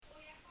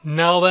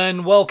Now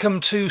then, welcome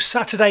to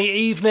Saturday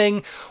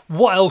evening.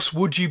 What else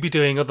would you be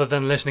doing other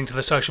than listening to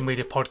the Social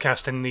Media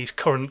Podcast in these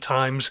current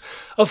times?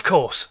 Of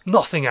course,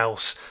 nothing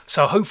else.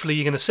 So hopefully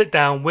you're going to sit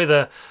down with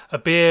a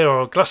beer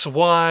or a glass of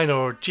wine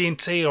or a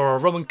G&T or a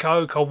rum and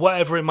coke or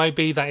whatever it may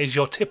be that is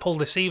your tipple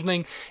this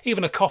evening,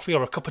 even a coffee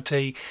or a cup of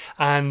tea,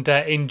 and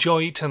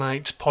enjoy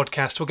tonight's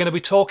podcast. We're going to be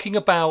talking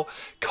about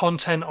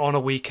content on a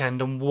weekend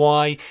and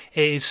why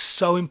it is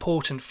so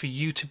important for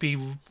you to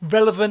be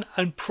relevant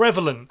and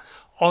prevalent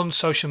on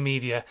social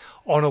media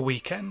on a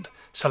weekend.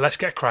 So let's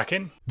get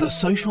cracking. The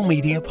Social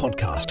Media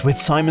Podcast with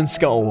Simon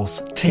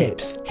Scholes.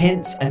 Tips,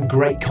 hints, and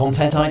great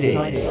content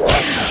ideas.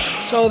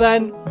 So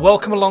then,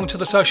 welcome along to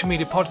the Social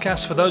Media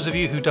Podcast. For those of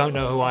you who don't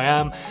know who I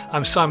am,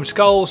 I'm Simon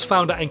Scholes,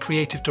 founder and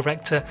creative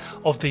director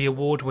of the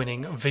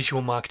award-winning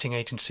visual marketing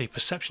agency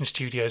Perception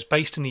Studios,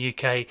 based in the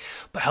UK,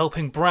 but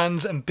helping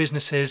brands and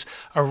businesses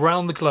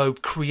around the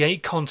globe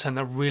create content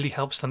that really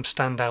helps them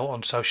stand out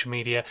on social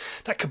media.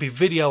 That could be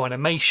video,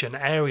 animation,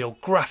 aerial,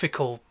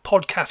 graphical,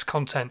 podcast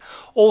content,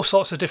 all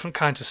sorts of different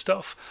kinds of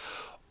stuff.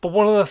 But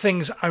one of the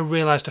things I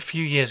realised a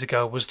few years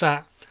ago was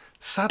that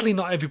sadly,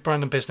 not every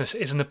brand and business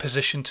is in a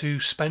position to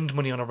spend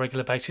money on a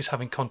regular basis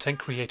having content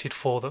created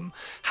for them.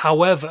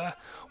 However,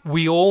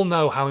 we all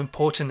know how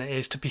important it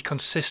is to be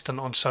consistent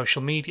on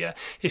social media,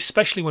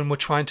 especially when we're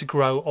trying to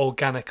grow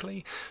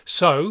organically.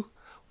 So,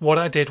 what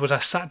I did was I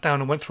sat down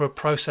and went through a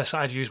process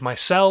that I'd used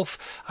myself,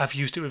 I've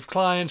used it with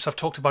clients, I've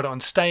talked about it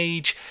on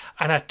stage,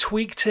 and I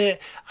tweaked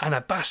it, and I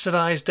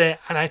bastardized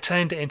it, and I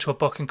turned it into a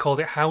book and called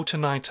it How to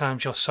 9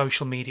 Times Your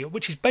Social Media,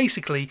 which is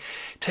basically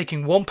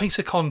taking one piece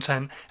of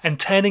content and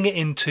turning it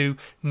into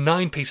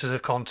 9 pieces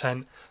of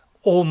content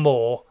or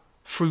more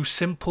through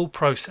simple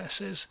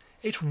processes.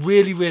 It's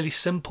really, really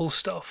simple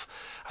stuff.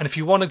 And if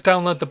you want to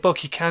download the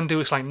book, you can do.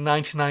 It's like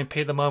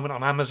 99p at the moment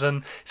on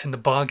Amazon. It's in the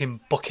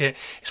bargain bucket.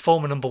 It's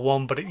former number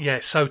 1, but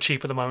it's so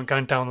cheap at the moment. Go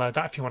and download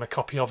that if you want a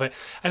copy of it.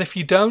 And if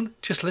you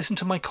don't, just listen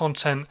to my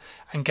content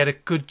and get a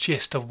good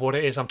gist of what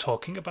it is I'm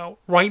talking about.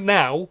 Right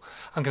now,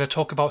 I'm going to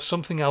talk about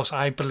something else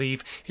I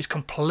believe is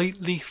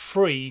completely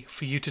free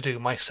for you to do.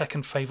 My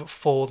second favourite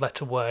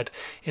 4-letter word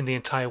in the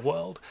entire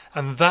world.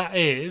 And that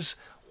is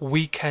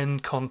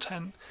weekend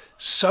content.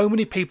 So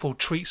many people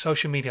treat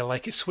social media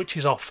like it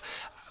switches off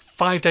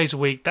 5 days a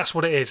week. That's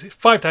what it is.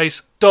 5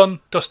 days, done,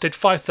 dusted,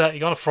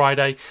 5:30 on a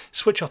Friday,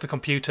 switch off the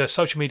computer.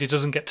 Social media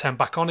doesn't get turned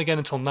back on again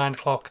until 9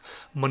 o'clock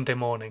Monday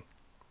morning.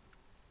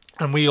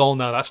 And we all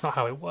know that's not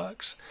how it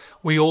works.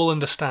 We all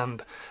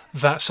understand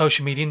that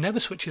social media never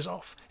switches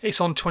off.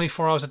 It's on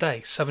 24 hours a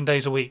day, 7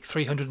 days a week,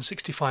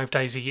 365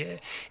 days a year.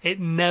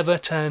 It never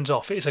turns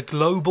off. It is a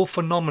global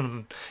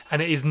phenomenon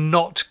and it is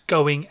not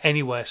going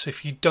anywhere. So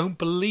if you don't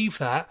believe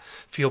that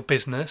for your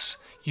business,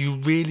 you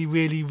really,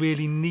 really,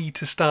 really need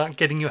to start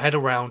getting your head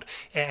around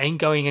it ain't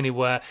going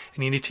anywhere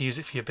and you need to use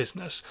it for your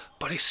business,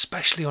 but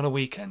especially on a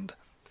weekend.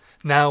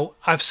 Now,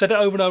 I've said it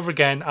over and over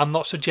again, I'm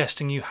not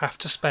suggesting you have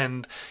to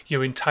spend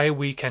your entire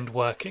weekend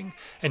working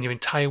and your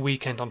entire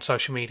weekend on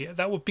social media.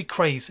 That would be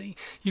crazy.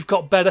 You've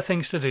got better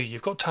things to do.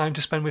 You've got time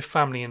to spend with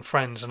family and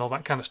friends and all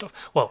that kind of stuff.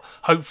 Well,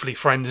 hopefully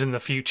friends in the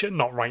future,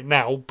 not right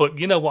now, but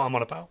you know what I'm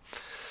on about.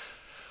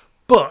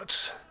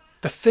 But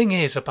the thing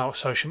is about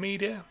social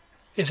media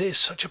is it is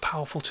such a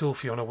powerful tool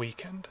for you on a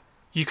weekend.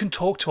 You can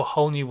talk to a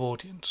whole new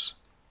audience.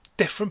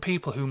 Different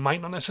people who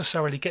might not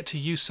necessarily get to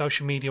use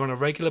social media on a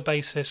regular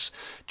basis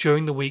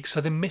during the week, so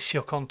they miss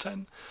your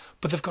content,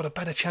 but they've got a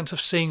better chance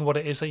of seeing what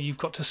it is that you've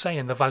got to say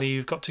and the value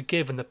you've got to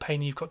give and the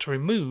pain you've got to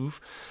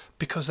remove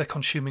because they're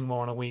consuming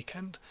more on a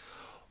weekend.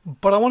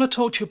 But I want to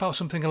talk to you about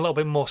something a little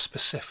bit more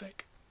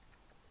specific.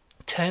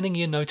 Turning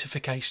your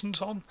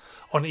notifications on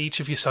each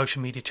of your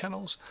social media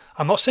channels.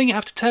 I'm not saying you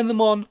have to turn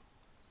them on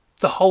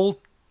the whole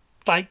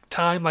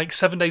time,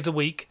 7 days a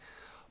week,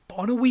 but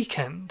on a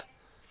weekend,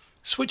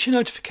 switch your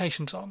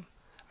notifications on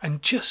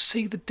and just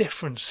see the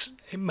difference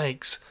it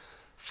makes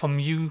from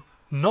you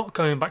not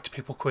going back to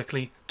people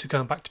quickly to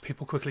going back to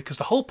people quickly. Because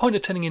the whole point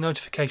of turning your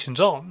notifications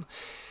on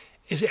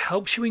is it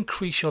helps you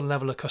increase your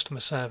level of customer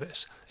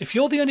service. If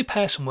you're the only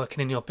person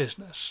working in your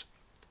business,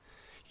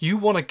 you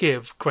want to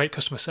give great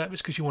customer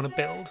service because you want to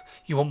build.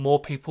 You want more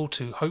people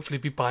to hopefully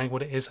be buying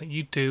what it is that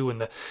you do and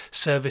the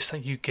service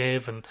that you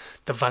give and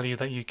the value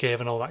that you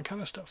give and all that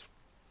kind of stuff.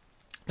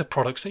 The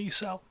products that you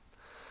sell.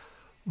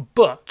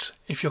 But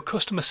if your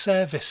customer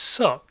service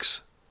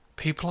sucks,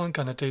 people aren't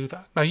going to do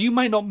that. Now, you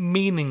might not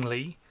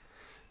meaningly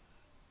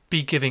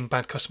be giving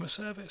bad customer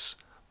service,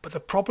 but the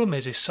problem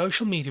is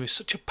social media is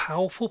such a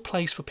powerful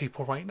place for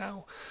people right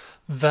now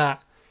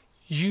that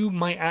you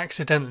might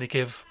accidentally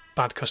give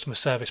bad customer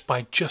service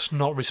by just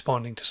not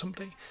responding to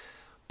somebody.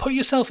 Put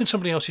yourself in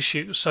somebody else's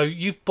shoes. So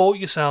you've bought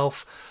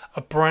yourself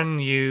a brand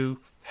new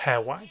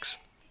hair wax,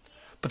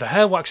 but the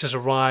hair wax has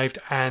arrived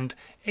and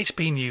it's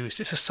been used.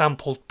 It's a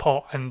sampled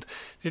pot and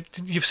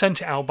you've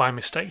sent it out by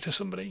mistake to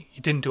somebody.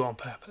 You didn't do it on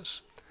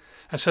purpose.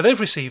 And so they've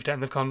received it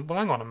and they've gone, well,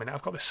 hang on a minute,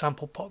 I've got this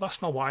sampled pot.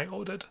 That's not what I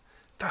ordered.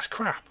 That's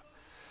crap.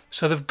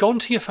 So they've gone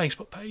to your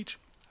Facebook page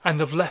and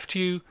they've left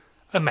you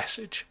a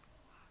message.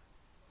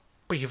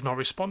 but you've not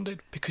responded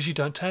because you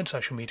don't turn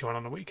social media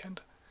on a weekend.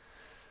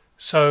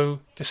 So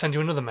they send you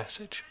another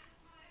message,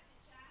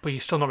 but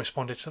you've still not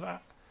responded to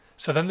that.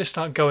 So then they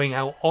start going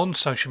out on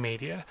social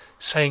media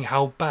saying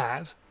how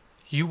bad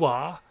you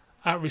are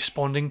at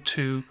responding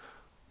to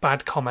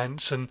bad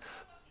comments and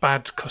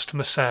bad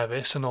customer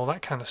service and all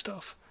that kind of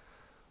stuff.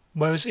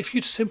 Whereas if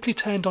you'd simply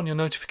turned on your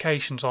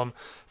notifications on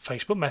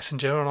Facebook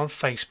Messenger and on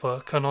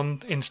Facebook and on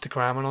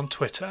Instagram and on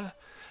Twitter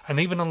and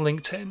even on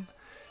LinkedIn,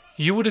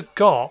 you would have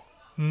got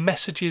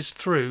messages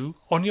through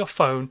on your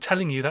phone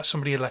telling you that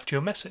somebody had left you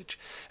a message,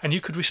 and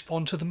you could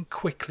respond to them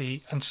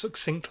quickly and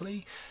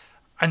succinctly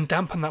and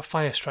dampen that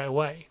fire straight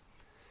away.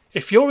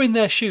 If you're in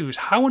their shoes,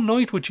 how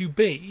annoyed would you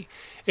be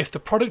if the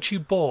product you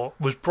bought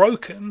was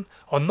broken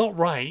or not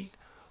right,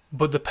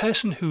 but the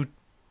person who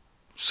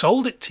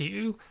sold it to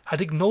you had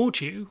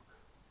ignored you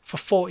for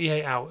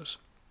 48 hours?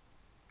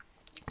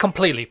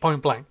 Completely,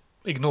 point blank,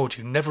 ignored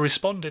you, never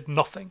responded,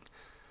 nothing.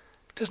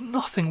 There's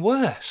nothing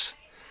worse.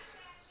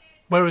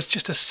 Whereas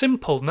just a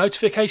simple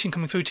notification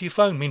coming through to your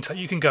phone means that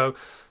you can go,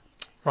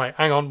 right,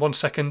 hang on 1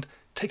 second,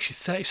 it takes you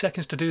 30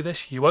 seconds to do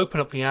this, you open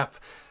up the app,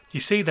 you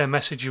see their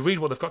message, you read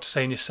what they've got to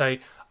say, and you say,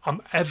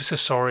 I'm ever so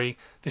sorry,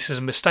 this is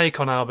a mistake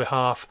on our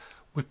behalf,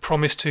 we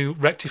promise to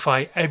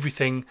rectify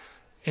everything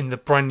in the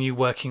brand new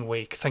working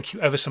week. Thank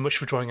you ever so much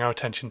for drawing our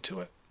attention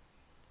to it.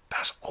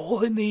 That's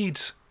all it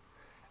needs.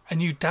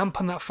 And you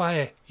dampen that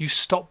fire, you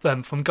stop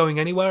them from going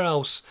anywhere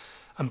else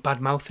and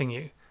bad-mouthing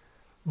you.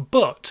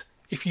 But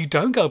if you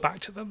don't go back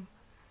to them,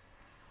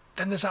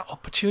 then there's that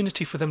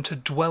opportunity for them to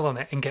dwell on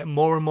it and get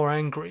more and more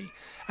angry,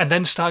 and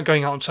then start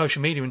going out on social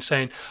media and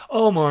saying,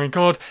 oh my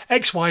God,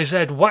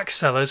 XYZ wax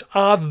sellers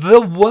are the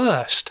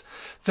worst.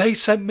 They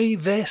sent me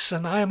this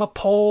and I am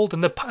appalled,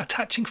 and they're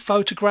attaching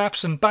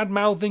photographs and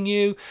bad-mouthing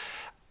you,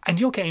 and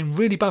you're getting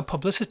really bad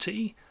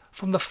publicity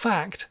from the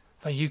fact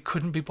that you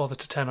couldn't be bothered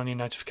to turn on your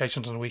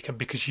notifications on the weekend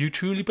because you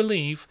truly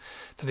believe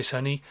that it's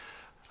only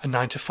a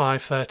 9 to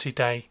 5:30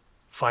 day,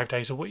 5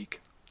 days a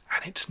week.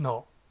 And it's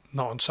not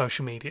on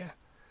social media.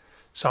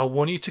 So I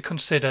want you to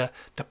consider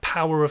the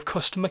power of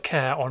customer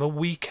care on a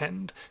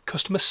weekend,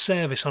 customer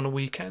service on a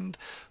weekend,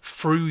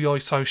 through your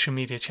social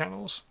media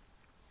channels.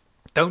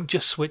 Don't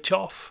just switch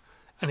off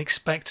and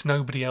expect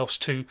nobody else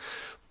to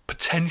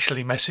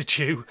potentially message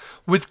you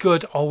with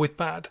good or with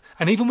bad.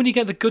 And even when you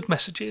get the good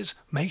messages,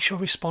 make sure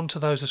you respond to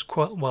those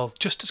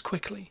just as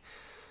quickly.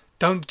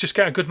 Don't just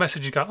get a good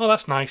message and go, oh,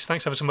 that's nice,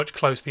 thanks ever so much,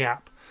 close the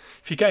app.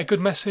 If you get a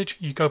good message,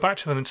 you go back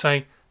to them and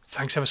say,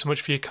 thanks ever so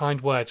much for your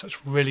kind words,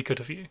 that's really good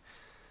of you.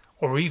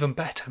 Or even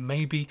better,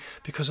 maybe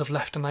because I've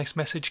left a nice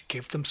message,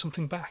 give them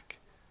something back.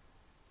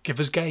 Give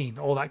us gain,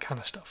 all that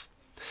kind of stuff.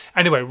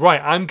 Anyway, right,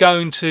 I'm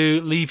going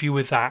to leave you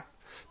with that.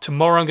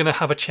 Tomorrow I'm going to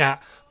have a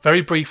chat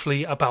very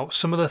briefly about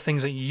some of the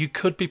things that you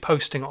could be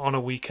posting on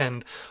a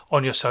weekend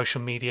on your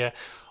social media.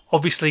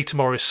 Obviously,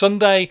 tomorrow is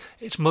Sunday,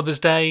 it's Mother's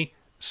Day,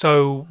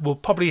 so we'll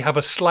probably have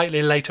a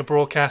slightly later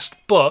broadcast,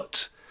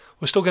 but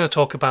we're still going to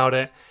talk about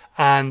it.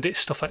 And it's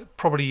stuff that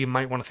probably you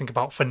might want to think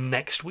about for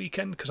next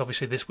weekend, because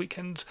obviously this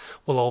weekend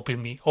will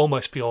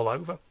almost be all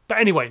over. But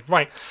anyway,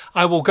 right,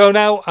 I will go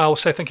now. I'll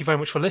say thank you very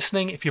much for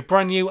listening. If you're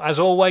brand new, as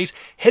always,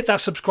 hit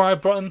that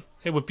subscribe button.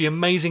 It would be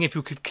amazing if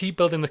you could keep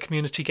building the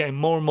community, getting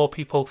more and more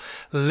people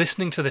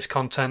listening to this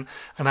content.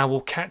 And I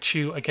will catch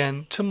you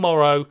again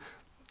tomorrow,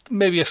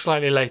 maybe a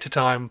slightly later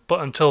time. But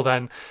until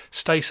then,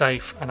 stay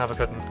safe and have a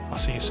good one. I'll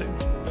see you soon.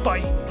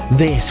 Bye.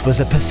 This was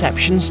a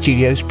Perception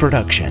Studios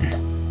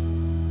production.